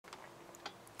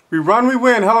We run, we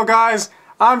win. Hello guys,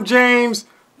 I'm James.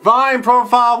 Vine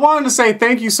profile. Wanted to say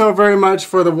thank you so very much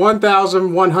for the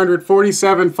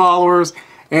 1,147 followers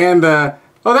and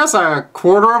that's a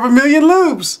 250,000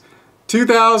 loops.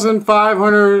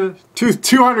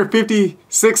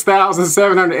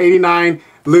 256,789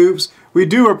 loops. We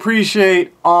do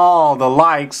appreciate all the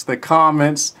likes, the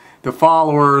comments, the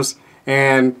followers,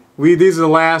 and these are the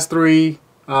last 3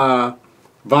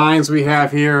 vines we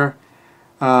have here.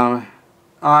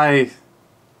 I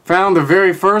found the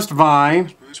very first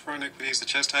vine. For our iniquities, the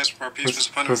chastisement for our peace was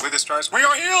upon him. With his stripes, we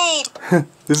are healed.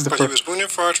 This is the But he was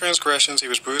wounded for our transgressions, he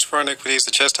was bruised for our iniquities,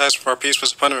 the chastisement for our peace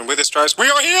was upon him, and with his stripes, we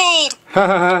are healed.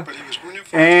 But he was wounded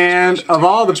for our And transgressions, of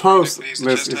all the posts, the it just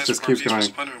chastisement keeps for our peace was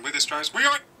going. upon him, and with his stripes, we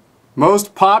are.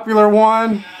 Most popular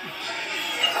one.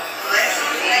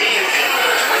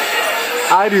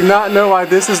 I do not know why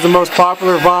this is the most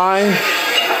popular vine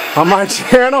on my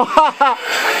channel.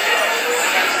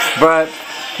 But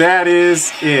that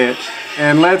is it.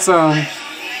 And let's we'll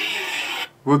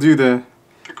do the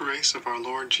grace of our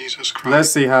Lord Jesus Christ.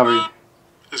 let's see how we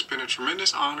It's been a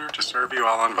tremendous honor to serve you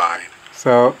all on Vine.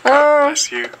 so Bless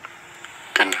you.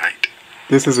 Good night.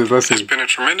 this is let's It's see. been a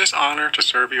tremendous honor to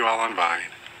serve you all on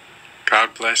Vine.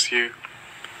 God bless you.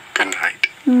 Good night.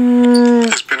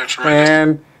 It's been a tremendous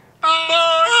And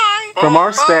Bye. from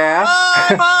our staff.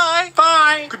 Bye.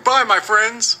 Bye. Goodbye, my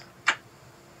friends.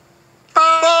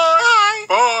 Bye. Bye.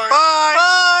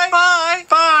 Bye. Bye.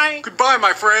 Bye. Goodbye,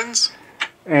 my friends.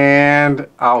 And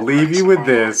I'll leave you with Grace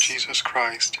of our Lord this. Jesus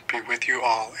Christ be with you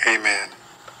all. Amen.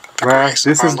 Last,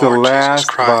 this is the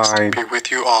last vine. Be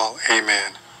with you all.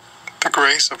 Amen. The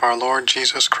grace of our Lord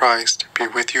Jesus Christ be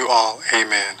with you all.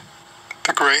 Amen.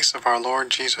 The grace of our Lord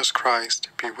Jesus Christ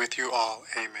be with you all.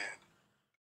 Amen.